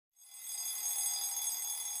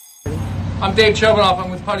I'm Dave Chobanoff. I'm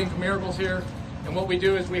with Putting for Miracles here, and what we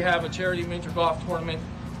do is we have a charity miniature golf tournament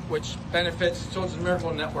which benefits Children's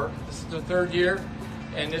Miracle Network. This is the third year,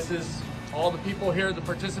 and this is all the people here to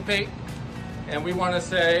participate, and we want to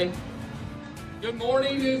say good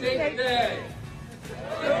morning, News 8 today.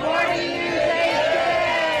 Good morning, News 8 today.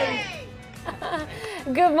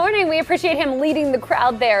 Good morning. We appreciate him leading the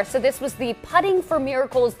crowd there. So this was the Putting for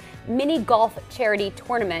Miracles mini golf charity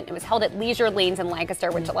tournament. It was held at Leisure Lanes in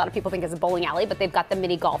Lancaster, which a lot of people think is a bowling alley, but they've got the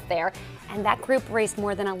mini golf there. And that group raised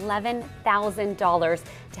more than $11,000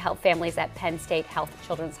 to help families at Penn State Health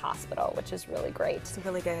Children's Hospital, which is really great. It's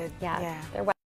really good. Yeah. They're